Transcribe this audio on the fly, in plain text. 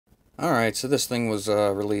Alright, so this thing was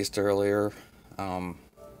released earlier.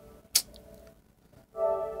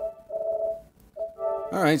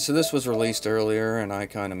 Alright, so this was released earlier and I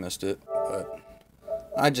kind of missed it, but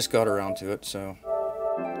I just got around to it, so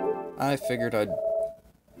I figured I'd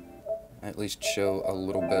at least show a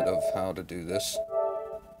little bit of how to do this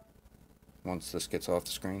once this gets off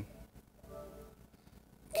the screen.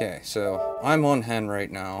 Okay, so I'm on hen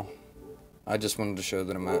right now. I just wanted to show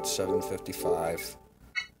that I'm at 755.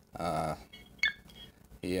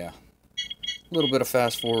 Yeah. A little bit of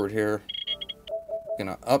fast forward here.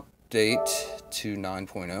 Gonna update to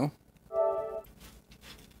 9.0.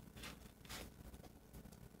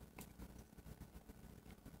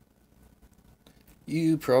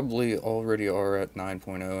 You probably already are at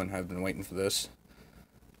 9.0 and have been waiting for this.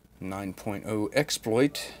 9.0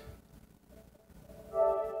 exploit.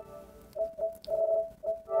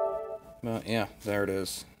 But yeah, there it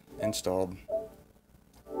is. Installed.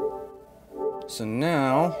 So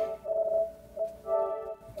now,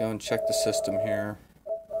 go and check the system here.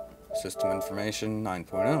 System information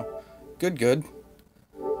 9.0. Good, good.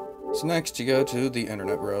 So next you go to the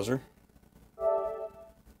internet browser.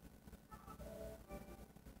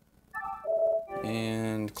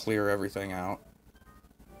 And clear everything out.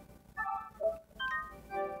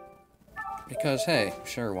 Because hey,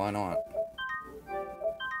 sure, why not?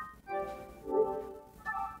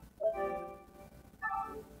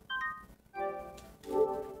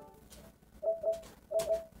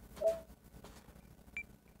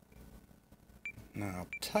 Now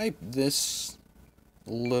type this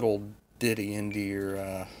little ditty into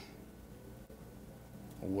your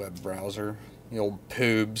web browser, the old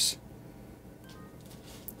poobs.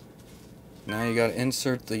 Now you gotta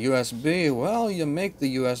insert the USB. Well, you make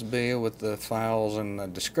the USB with the files and the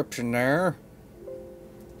description there.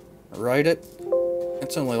 Write it.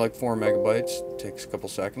 It's only like 4 megabytes. It takes a couple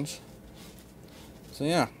seconds. So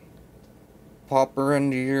yeah. Pop her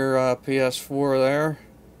into your PS4 there.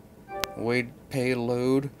 Wait,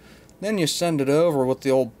 payload. Then you send it over with the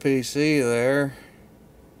old PC there.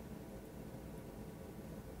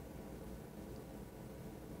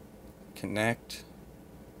 Connect.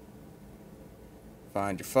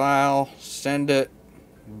 Find your file, send it,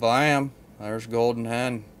 bam, there's Golden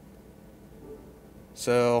Hen.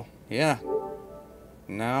 So, yeah,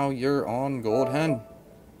 now you're on Gold Hen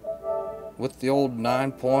with the old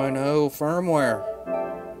 9.0 firmware.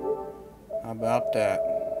 How about that?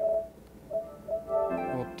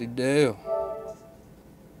 Whoop-de-doo.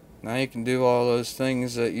 Now you can do all those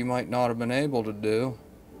things that you might not have been able to do,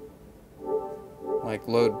 like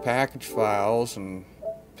load package files and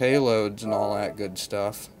payloads and all that good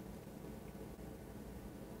stuff.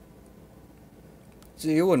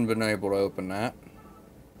 See, you wouldn't have been able to open that.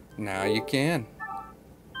 Now you can.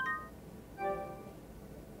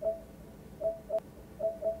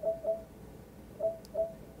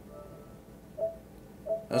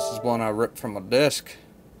 This is one I ripped from a disc.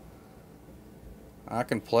 I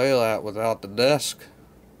can play that without the disc.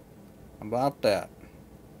 How about that?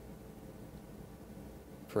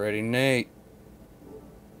 Pretty neat.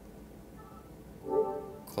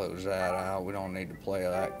 Close that out. We don't need to play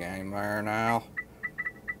that game there now.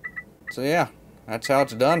 So yeah, that's how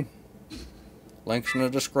it's done. Links in the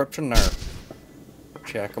description there.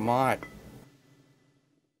 Check them out.